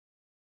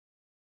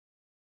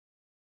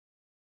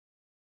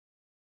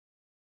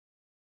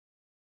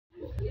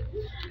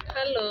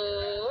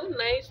Hello,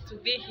 nice to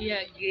be here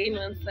again.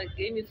 Once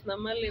again, it's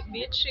Namale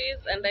Beaches,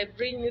 and I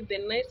bring you the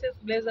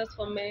nicest blazers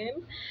for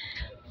men,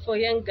 for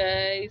young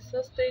guys.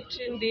 So stay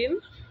tuned in,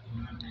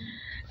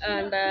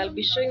 and I'll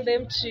be showing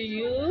them to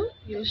you.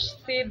 You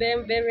see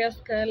them, various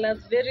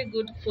colors, very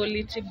good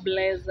quality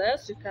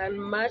blazers. You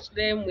can match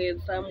them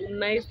with some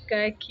nice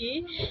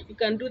khaki. You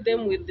can do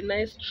them with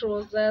nice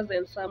trousers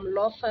and some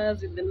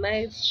loafers with the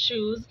nice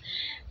shoes.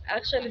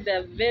 Actually,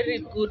 they're very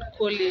good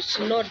quality,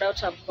 no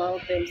doubt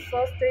about them.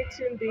 So stay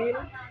tuned in.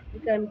 You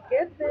can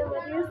get them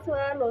at least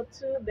one or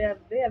two. They are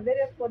very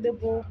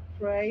affordable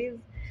price.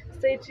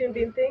 Stay tuned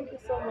in. Thank you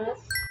so much.